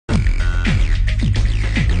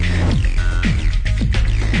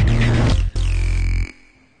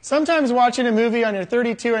Sometimes watching a movie on your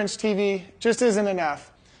 32-inch TV just isn't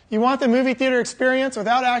enough. You want the movie theater experience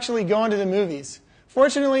without actually going to the movies.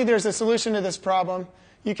 Fortunately, there's a solution to this problem.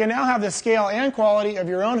 You can now have the scale and quality of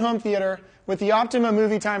your own home theater with the Optoma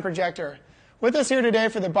MovieTime Projector. With us here today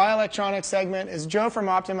for the Bioelectronics segment is Joe from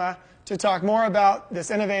Optoma to talk more about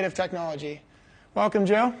this innovative technology. Welcome,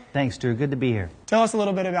 Joe. Thanks, Drew. Good to be here. Tell us a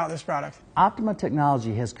little bit about this product. Optoma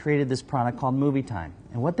Technology has created this product called MovieTime.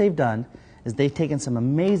 And what they've done is they've taken some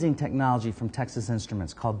amazing technology from Texas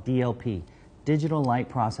Instruments called DLP, Digital Light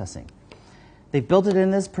Processing. They've built it in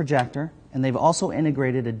this projector, and they've also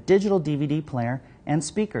integrated a digital DVD player and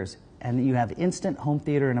speakers, and you have instant home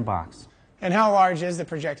theater in a box. And how large is the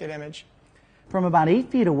projected image? From about 8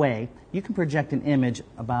 feet away, you can project an image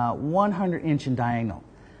about 100 inch in diagonal.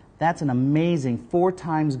 That's an amazing 4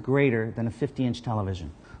 times greater than a 50-inch television.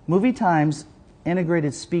 MovieTime's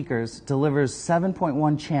integrated speakers delivers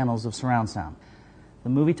 7.1 channels of surround sound. The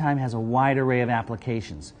MovieTime has a wide array of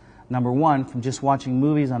applications. Number one, from just watching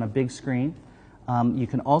movies on a big screen, you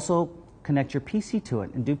can also connect your PC to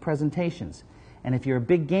it and do presentations. And if you're a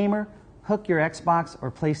big gamer, hook your Xbox or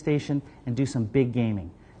PlayStation and do some big gaming.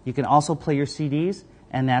 You can also play your CDs,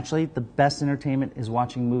 and naturally, the best entertainment is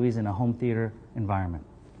watching movies in a home theater environment.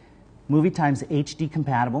 MovieTime's HD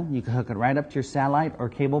compatible. You can hook it right up to your satellite or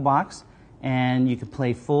cable box, and you can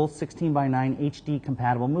play full 16:9 HD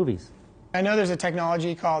compatible movies. I know there's a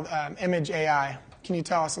technology called Image AI. Can you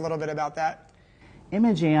tell us a little bit about that?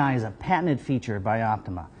 Image AI is a patented feature by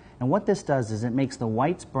Optoma, and what this does is it makes the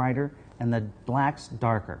whites brighter and the blacks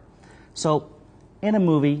darker. So in a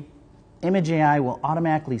movie, Image AI will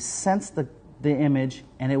automatically sense the image,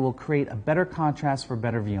 and it will create a better contrast for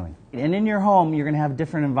better viewing. And in your home, you're going to have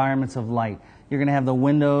different environments of light. You're going to have the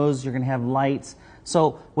windows, you're going to have lights.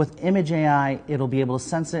 So with Image AI, it'll be able to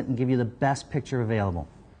sense it and give you the best picture available.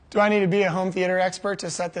 Do I need to be a home theater expert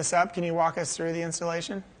to set this up? Can you walk us through the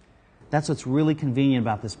installation? That's what's really convenient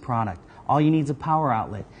about this product. All you need is a power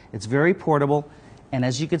outlet. It's very portable, and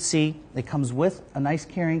as you can see, it comes with a nice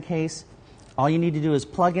carrying case. All you need to do is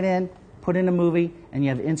plug it in, put in a movie, and you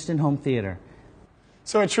have instant home theater.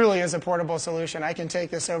 So it truly is a portable solution. I can take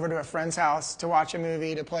this over to a friend's house to watch a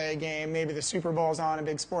movie, to play a game, maybe the Super Bowl's on, a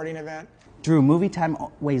big sporting event. Drew,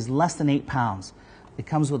 MovieTime weighs less than 8 pounds. It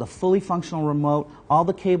comes with a fully functional remote, all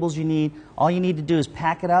the cables you need. All you need to do is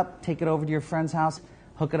pack it up, take it over to your friend's house,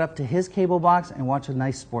 hook it up to his cable box, and watch a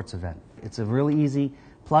nice sports event. It's a really easy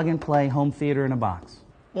plug-and-play home theater in a box.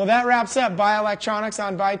 Well, that wraps up Bioelectronics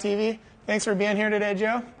on BuyTV. Thanks for being here today,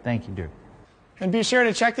 Joe. Thank you, Drew. And be sure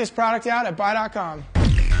to check this product out at buy.com.